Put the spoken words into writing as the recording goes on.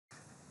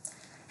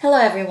Hello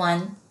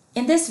everyone!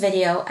 In this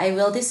video, I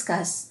will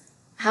discuss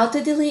how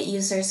to delete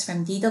users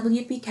from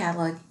DWP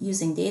Catalog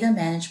using Data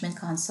Management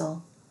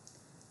Console.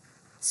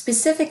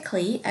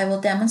 Specifically, I will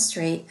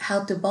demonstrate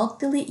how to bulk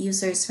delete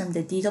users from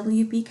the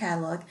DWP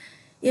Catalog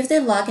if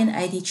their login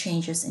ID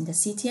changes in the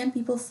CTM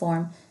People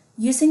form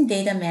using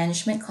Data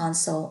Management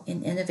Console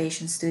in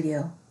Innovation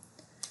Studio.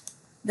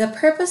 The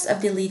purpose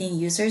of deleting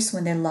users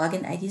when their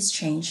login IDs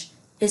change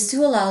is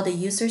to allow the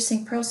user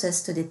sync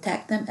process to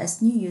detect them as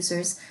new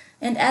users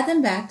and add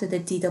them back to the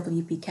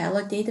DWP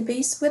Catalog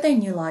database with their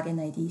new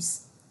login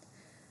IDs.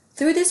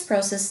 Through this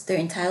process, their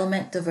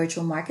entitlement to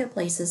virtual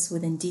marketplaces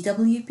within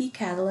DWP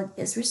Catalog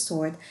is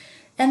restored,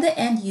 and the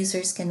end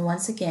users can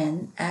once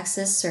again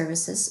access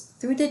services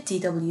through the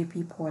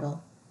DWP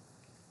portal.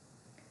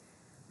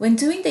 When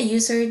doing the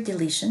user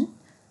deletion,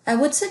 I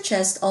would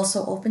suggest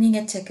also opening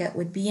a ticket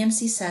with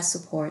BMC SaaS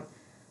support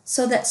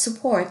so that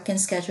support can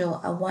schedule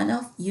a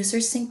one-off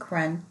user sync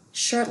run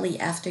shortly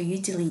after you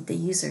delete the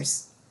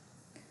users.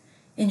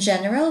 In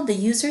general, the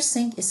user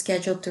sync is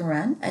scheduled to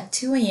run at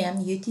 2 a.m.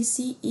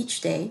 UTC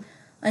each day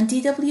on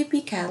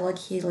DWP Catalog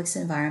Helix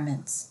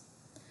environments.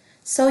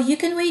 So you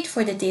can wait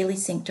for the daily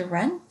sync to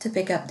run to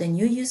pick up the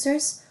new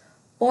users,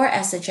 or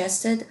as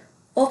suggested,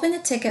 open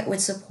a ticket with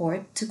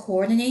support to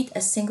coordinate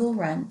a single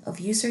run of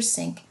user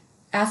sync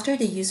after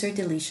the user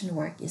deletion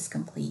work is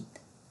complete.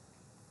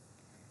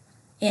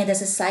 And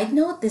as a side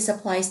note, this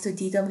applies to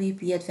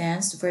DWP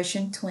Advanced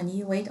version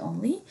 20 wait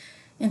only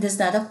and does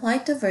not apply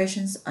to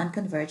versions on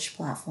converged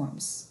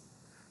platforms.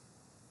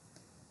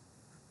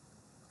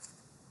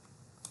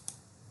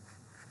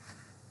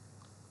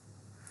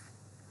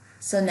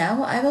 So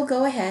now I will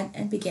go ahead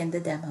and begin the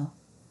demo.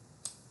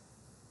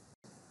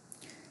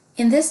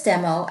 In this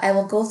demo, I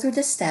will go through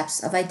the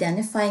steps of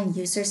identifying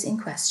users in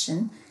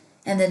question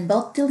and then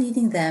bulk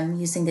deleting them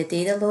using the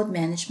Data Load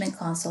Management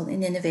Console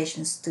in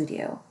Innovation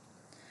Studio.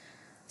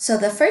 So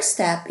the first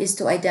step is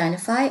to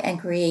identify and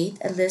create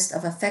a list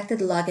of affected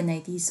login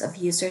IDs of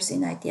users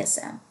in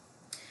ITSM.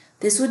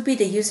 This would be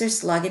the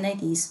users' login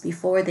IDs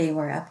before they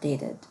were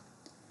updated.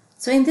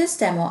 So in this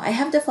demo, I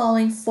have the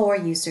following 4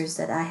 users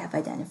that I have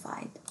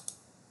identified.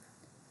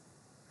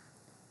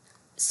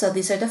 So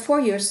these are the 4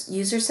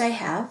 users I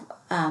have.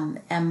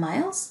 M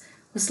Miles,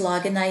 whose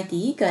login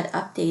ID got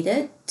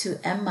updated to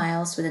M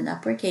Miles with an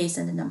uppercase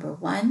and the number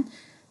 1.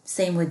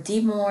 Same with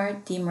D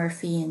Moore, D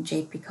Murphy, and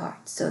J Picard.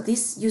 So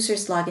these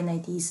users' login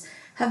IDs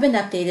have been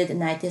updated in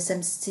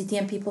ITSM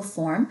CTM People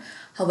form.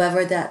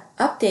 However, that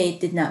update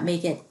did not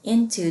make it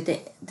into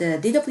the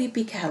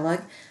DWP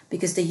catalog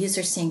because the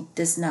user sync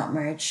does not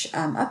merge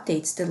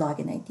updates to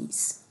login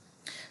IDs.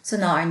 So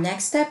now our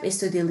next step is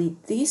to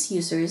delete these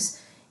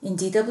users in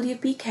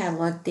DWP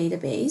catalog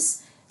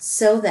database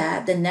so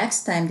that the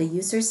next time the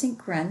user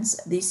sync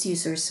runs, these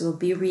users will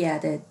be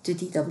re-added to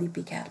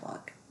DWP catalog.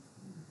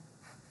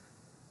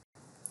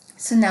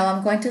 So now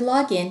I'm going to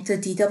log in to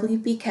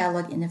DWP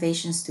Catalog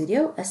Innovation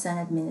Studio as an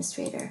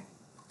administrator.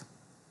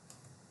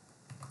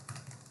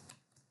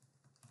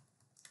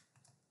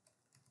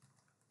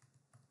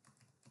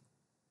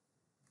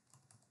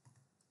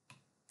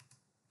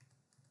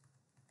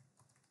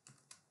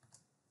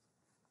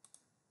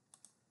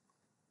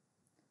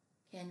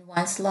 And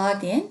once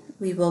logged in,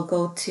 we will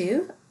go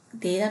to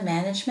Data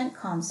Management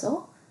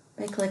Console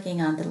by clicking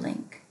on the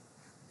link.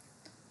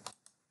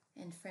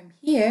 And from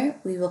here,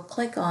 we will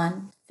click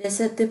on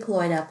Visit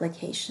Deployed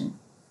Application.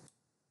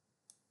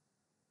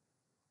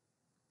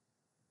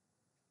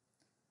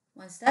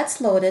 Once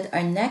that's loaded,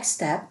 our next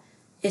step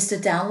is to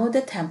download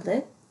the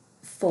template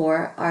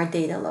for our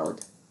data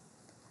load.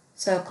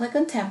 So I'll click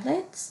on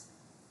Templates,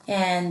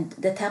 and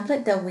the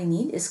template that we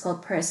need is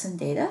called Person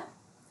Data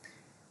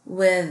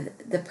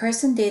with the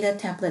Person Data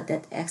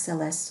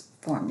template.xls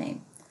form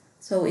name.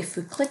 So if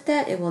we click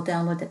that, it will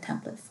download the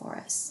template for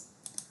us.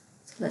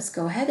 So let's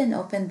go ahead and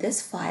open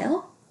this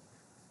file.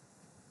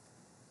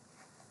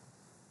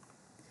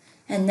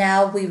 And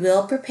now we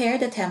will prepare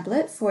the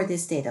template for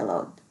this data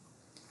load.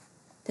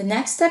 The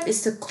next step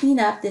is to clean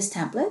up this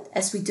template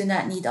as we do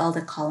not need all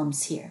the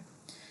columns here.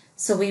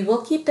 So we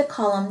will keep the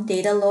column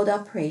data load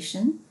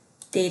operation,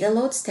 data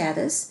load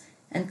status,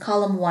 and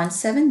column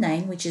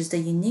 179, which is the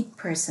unique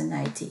person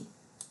ID.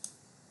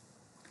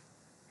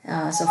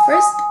 So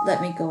first,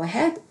 let me go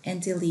ahead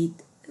and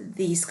delete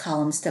these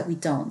columns that we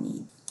don't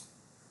need.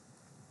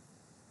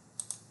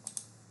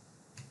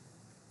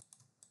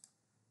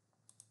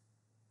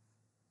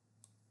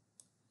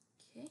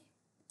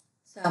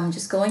 So I'm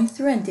just going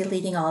through and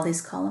deleting all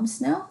these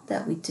columns now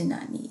that we do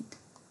not need.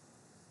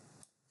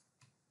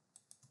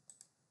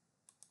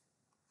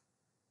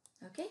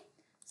 Okay,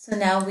 so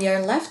now we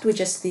are left with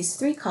just these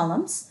 3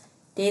 columns: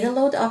 data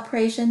load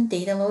operation,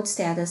 data load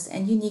status,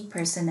 and unique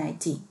person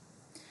ID.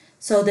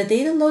 So the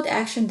data load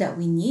action that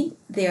we need,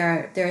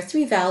 there are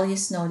 3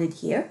 values noted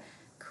here: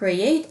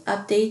 create,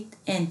 update,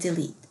 and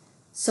delete.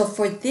 So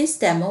for this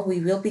demo, we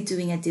will be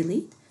doing a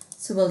delete.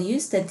 So we'll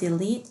use the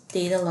delete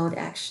data load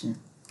action.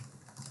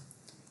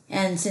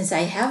 And since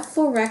I have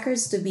 4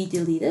 records to be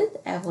deleted,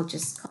 I will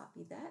just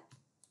copy that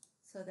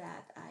so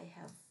that I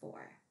have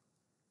 4.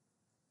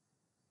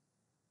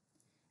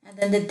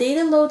 then the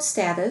data load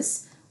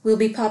status will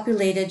be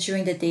populated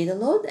during the data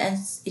load, and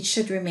it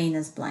should remain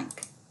as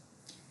blank.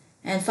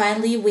 And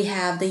finally, we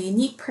have the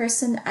unique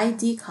person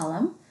ID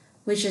column,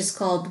 which is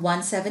called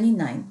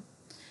 179.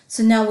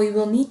 So now we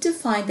will need to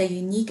find the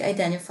unique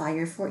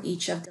identifier for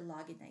each of the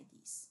login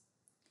IDs.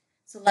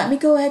 So let me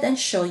go ahead and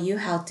show you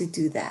how to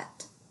do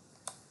that.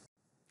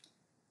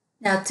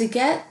 Now, to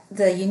get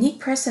the unique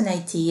person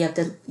ID of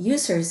the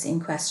users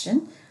in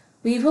question,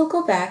 we will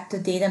go back to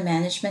Data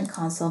Management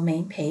Console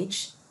main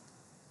page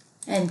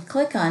and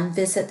click on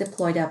Visit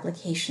Deployed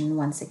Application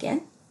once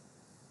again.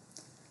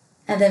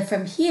 And then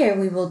from here,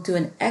 we will do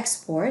an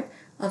export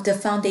of the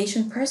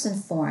foundation person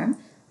form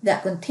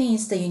that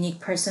contains the unique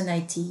person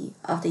ID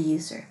of the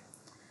user.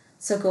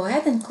 So go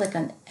ahead and click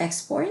on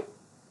Export.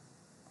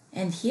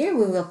 And here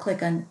we will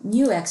click on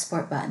New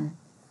Export button.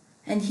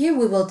 And here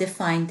we will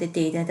define the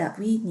data that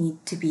we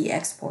need to be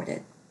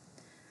exported.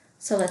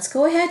 So let's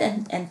go ahead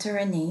and enter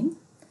a name.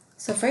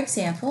 So for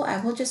example, I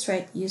will just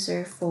write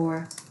user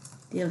for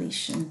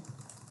deletion.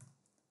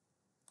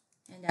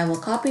 And I will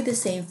copy the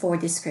same for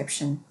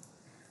description.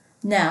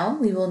 Now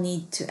we will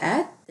need to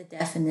add the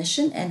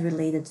definition and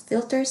related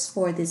filters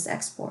for this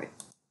export.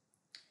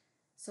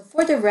 So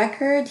for the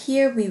record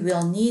here, we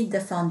will need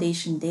the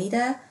foundation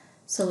data.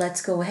 So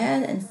let's go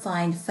ahead and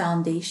find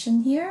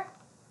foundation here.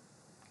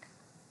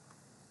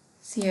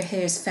 So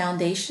here's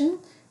foundation,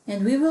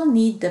 and we will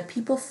need the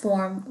people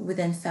form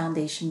within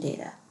foundation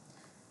data.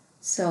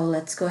 So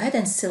let's go ahead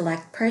and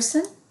select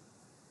person.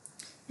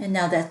 And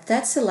now that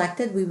that's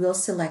selected, we will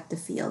select the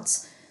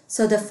fields.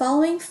 So the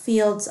following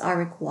fields are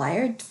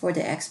required for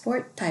the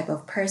export: type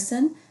of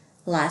person,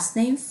 last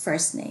name,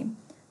 first name.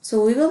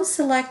 So we will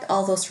select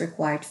all those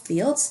required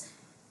fields,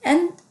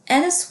 and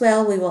as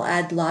well we will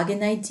add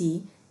login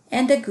ID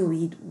and the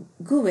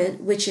GUID,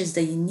 which is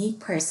the unique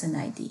person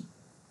ID.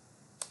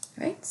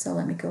 Right? So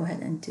let me go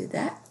ahead and do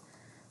that.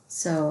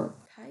 So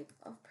type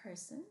of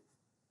person.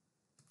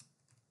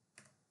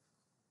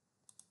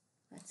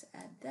 Let's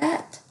add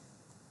that.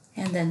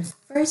 And then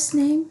first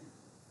name,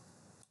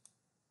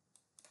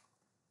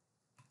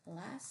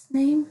 last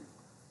name,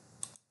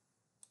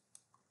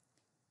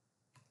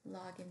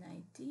 login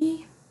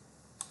ID,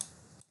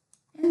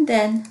 and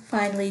then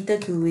finally the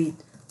GUID,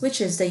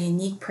 which is the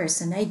unique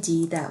person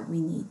ID that we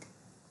need.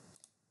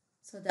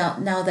 So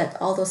now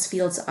that all those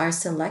fields are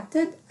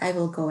selected, I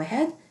will go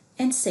ahead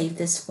and save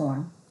this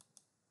form.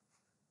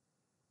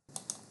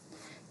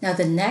 Now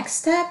the next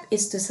step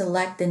is to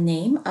select the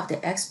name of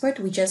the export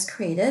we just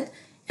created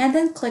and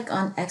then click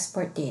on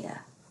Export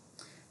Data.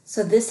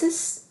 So this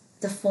is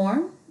the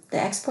form,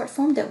 the export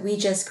form that we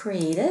just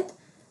created.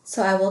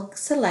 So I will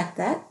select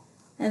that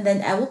and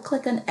then I will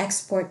click on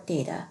Export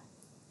Data.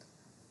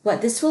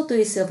 What this will do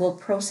is it will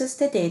process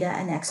the data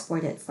and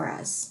export it for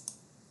us.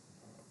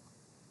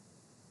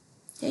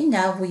 Okay,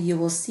 now you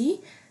will see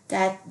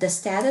that the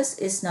status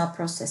is now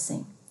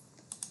processing.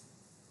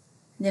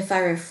 And if I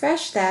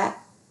refresh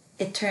that,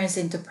 it turns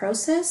into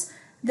process.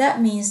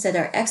 That means that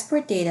our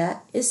export data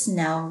is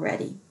now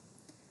ready.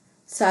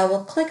 So I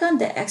will click on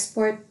the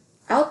export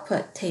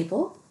output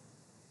table,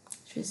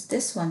 which is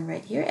this one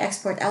right here,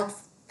 export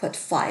output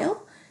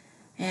file.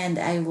 And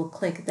I will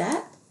click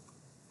that.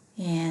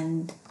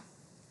 And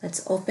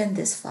let's open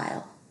this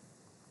file.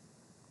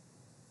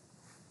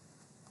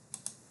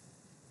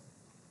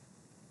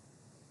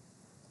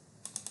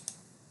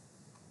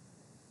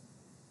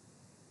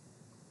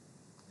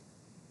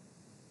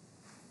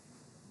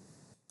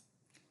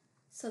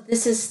 So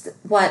this is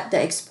what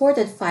the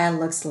exported file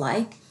looks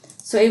like.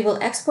 So it will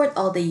export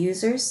all the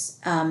users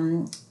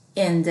in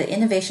the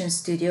Innovation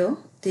Studio,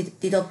 the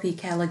DWP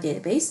Catalog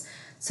database.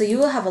 So you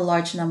will have a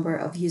large number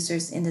of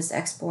users in this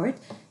export.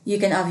 You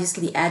can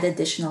obviously add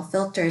additional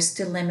filters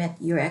to limit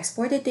your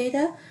exported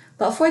data.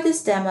 But for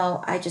this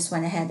demo, I just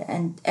went ahead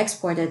and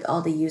exported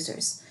all the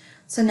users.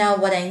 So now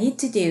what I need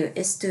to do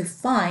is to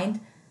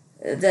find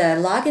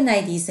the login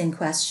IDs in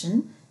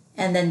question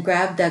and then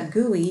grab the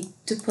GUI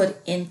to put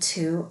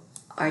into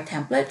our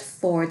template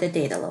for the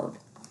data load.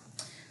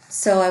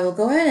 So I will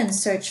go ahead and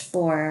search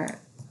for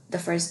the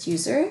first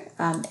user,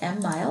 M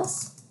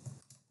Miles.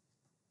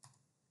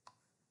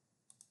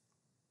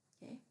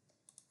 Okay,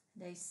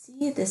 and I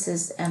see this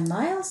is M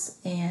Miles,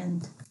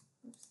 and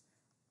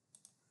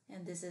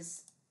this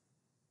is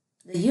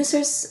the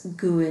user's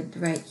GUID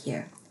right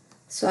here.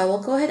 So I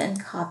will go ahead and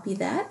copy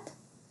that,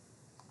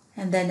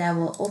 and then I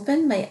will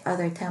open my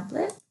other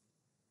template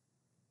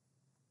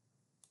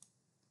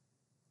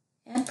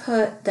and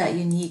put that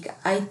unique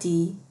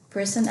ID,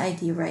 person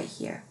ID right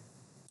here.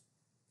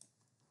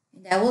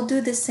 And I will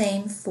do the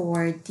same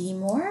for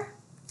DMore.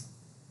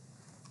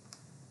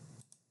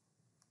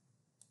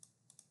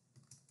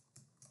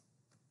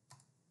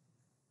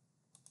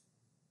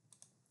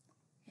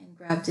 And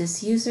grab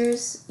this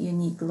user's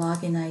unique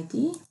login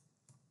ID.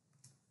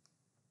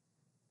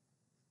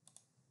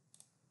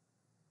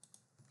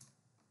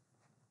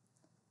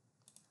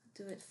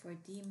 Do it for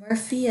D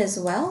Murphy as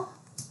well.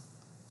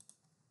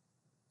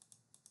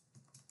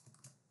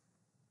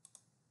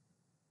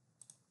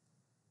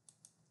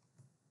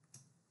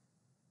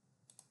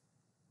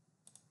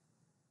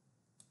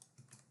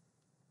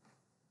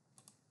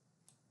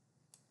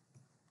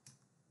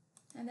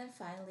 And then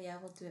finally, I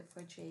will do it for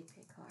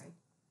JPEG card.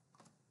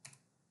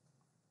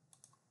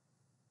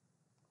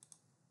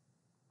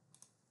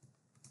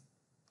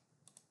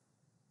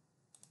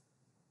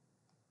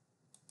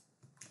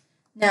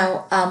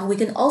 Now, we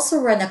can also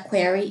run a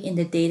query in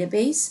the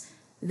database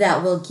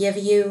that will give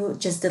you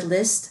just the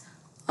list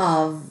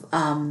of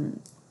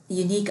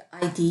unique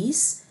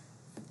IDs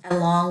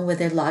along with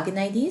their login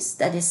IDs.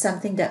 That is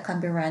something that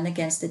can be run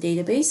against the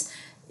database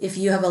if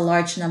you have a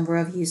large number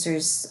of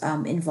users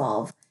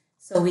involved.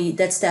 So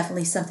that's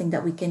definitely something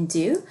that we can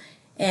do.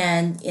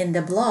 And in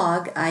the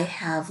blog, I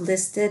have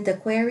listed the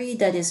query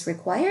that is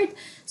required.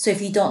 So if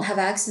you don't have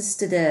access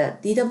to the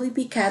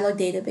DWP Catalog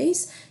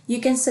database, you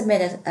can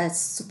submit a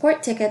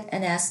support ticket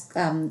and ask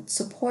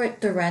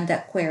support to run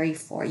that query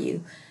for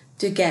you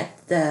to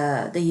get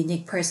the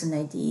unique person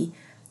ID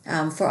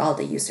for all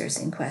the users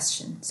in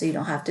question. So you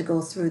don't have to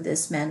go through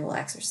this manual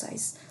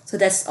exercise. So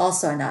that's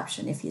also an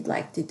option if you'd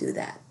like to do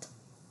that.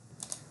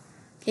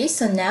 Okay,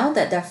 so now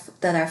that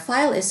our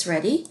file is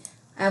ready,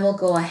 I will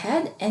go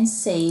ahead and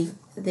save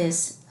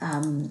this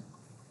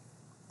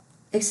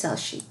Excel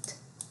sheet.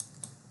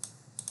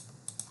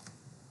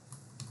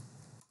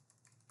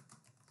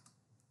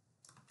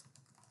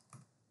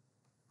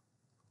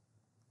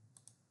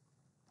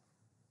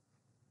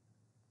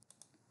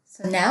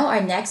 So now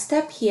our next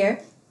step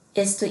here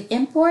is to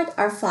import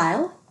our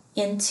file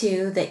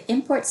into the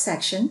import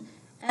section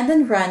and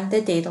then run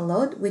the data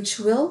load, which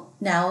will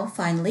now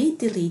finally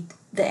delete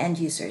the end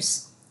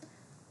users.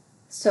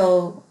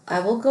 So I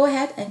will go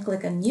ahead and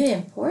click on New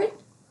Import,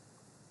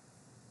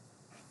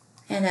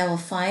 and I will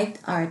find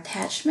our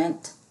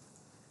attachment,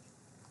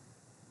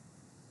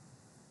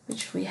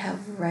 which we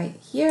have right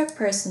here,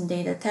 person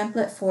data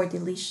template for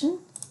deletion.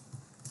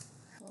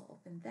 I will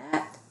open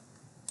that.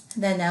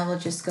 And then I will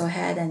just go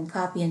ahead and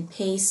copy and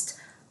paste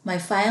my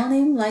file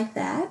name like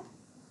that.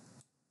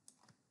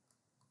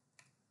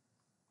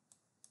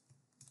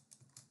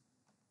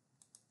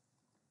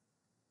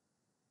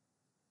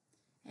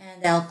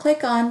 And I'll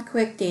click on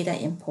Quick Data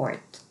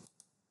Import.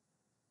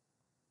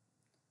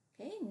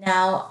 Okay,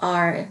 now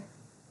our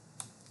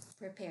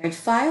prepared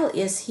file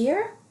is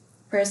here,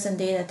 person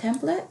data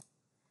template.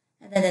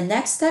 And then the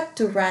next step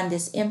to run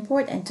this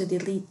import and to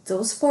delete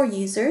those 4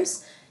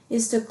 users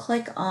is to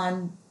click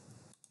on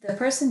the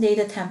person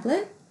data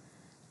template,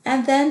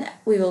 and then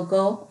we will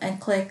go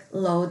and click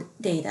Load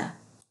Data.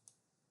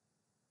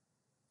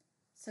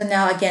 So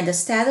now again, the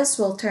status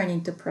will turn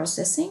into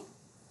processing.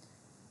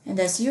 And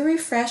as you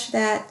refresh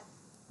that,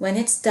 when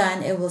it's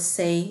done, it will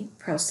say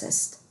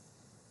processed.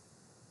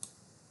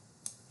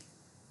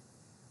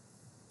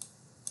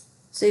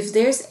 So if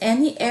there's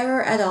any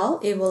error at all,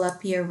 it will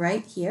appear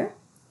right here.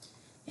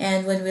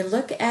 And when we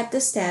look at the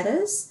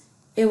status,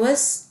 it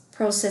was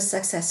processed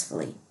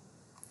successfully.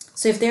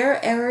 So if there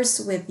are errors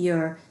with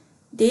your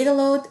data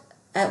load,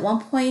 at one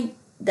point,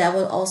 that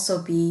will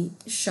also be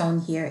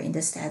shown here in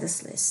the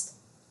status list.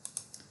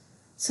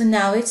 So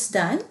now it's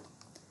done.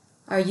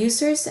 Our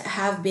users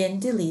have been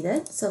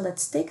deleted. So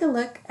let's take a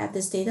look at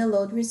this data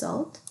load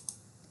result.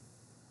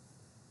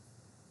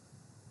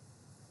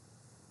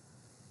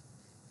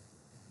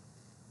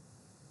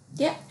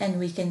 Yeah, and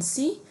we can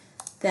see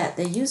that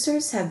the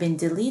users have been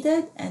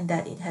deleted and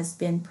that it has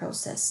been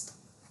processed.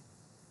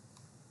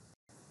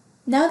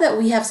 Now that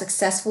we have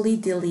successfully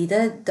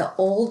deleted the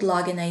old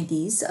login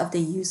IDs of the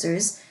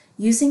users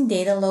using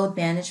Data Load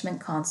Management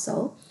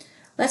Console,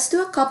 let's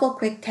do a couple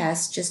quick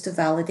tests just to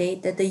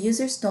validate that the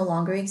users no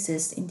longer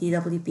exist in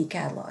DWP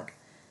Catalog.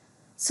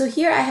 So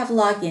here I have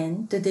logged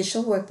in to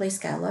Digital Workplace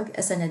Catalog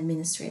as an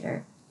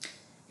administrator.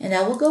 And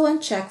I will go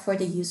and check for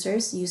the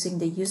users using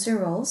the user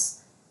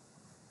roles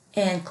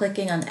and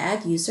clicking on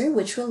Add User,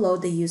 which will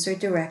load the user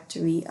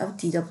directory of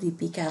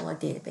DWP Catalog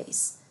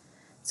database.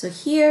 So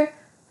here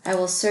I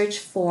will search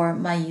for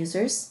my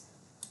users,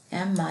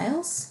 M.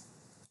 Miles,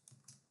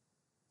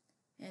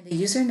 and the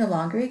user no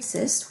longer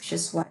exists, which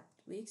is what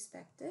we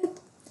expected,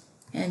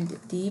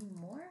 and D.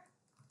 Moore,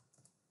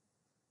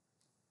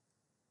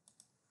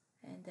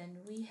 and then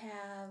we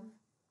have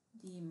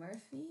D.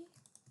 Murphy,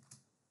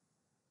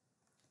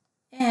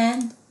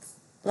 and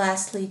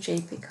lastly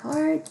J.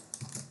 Picard.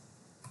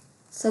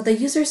 So the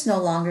users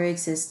no longer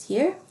exist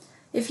here.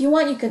 If you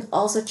want, you can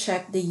also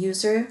check the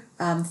user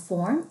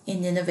form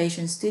in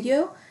Innovation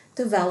Studio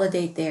to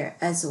validate there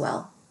as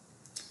well.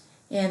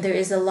 And there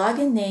is a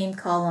login name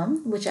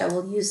column, which I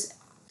will use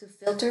to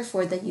filter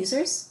for the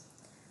users.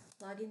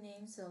 Login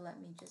name, so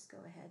let me just go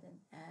ahead and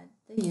add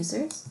the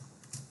users.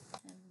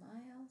 M.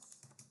 Miles,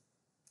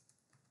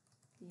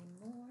 D.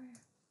 Moore,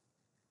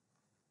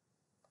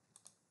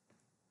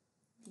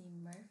 D.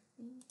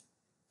 Murphy,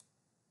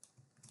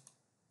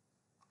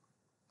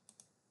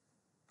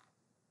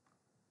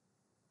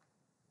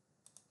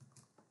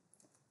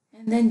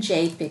 and then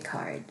J.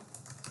 Picard.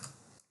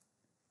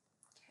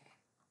 Okay.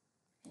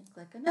 And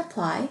click on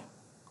Apply.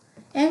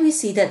 And we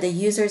see that the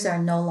users are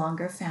no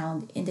longer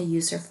found in the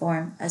user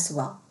form as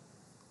well.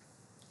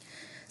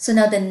 So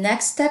now the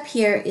next step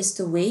here is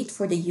to wait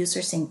for the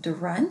user sync to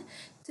run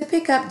to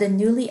pick up the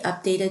newly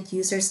updated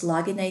users'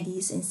 login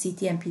IDs in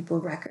CTM People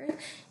record,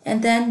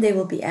 and then they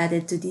will be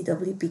added to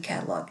DWP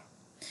Catalog.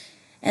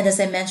 And as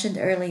I mentioned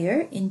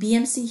earlier, in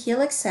BMC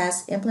Helix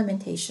SaaS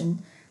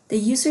implementation, the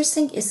user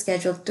sync is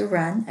scheduled to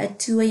run at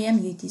 2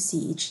 a.m. UTC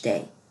each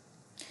day.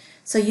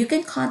 So you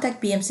can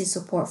contact BMC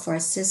support for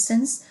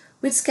assistance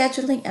with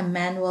scheduling a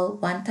manual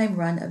one-time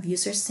run of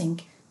user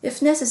sync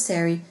if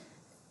necessary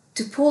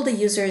to pull the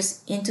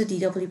users into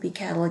DWP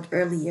Catalog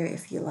earlier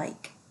if you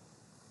like.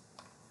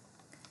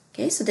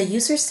 Okay, so the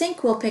user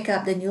sync will pick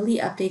up the newly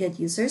updated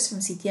users from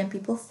CTM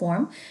People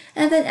form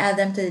and then add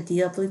them to the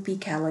DWP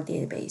Catalog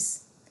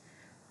database.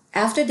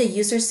 After the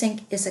user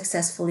sync is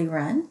successfully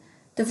run,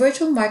 the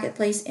virtual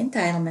marketplace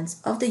entitlements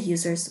of the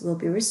users will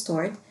be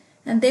restored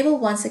and they will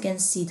once again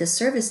see the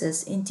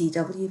services in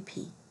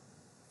DWP.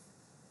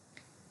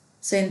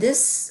 So in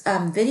this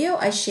video,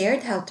 I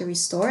shared how to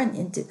restore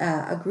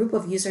a group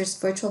of users'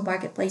 virtual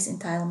marketplace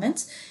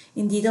entitlements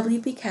in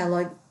DWP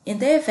Catalog in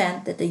the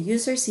event that the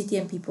user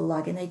CTM People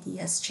login ID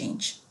has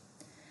changed.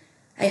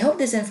 I hope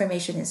this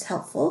information is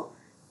helpful.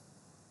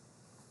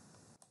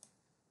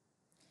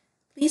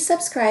 Please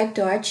subscribe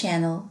to our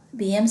channel,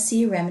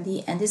 BMC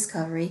Remedy and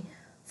Discovery,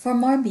 for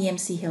more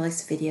BMC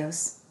Helix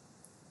videos.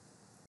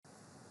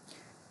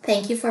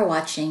 Thank you for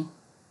watching.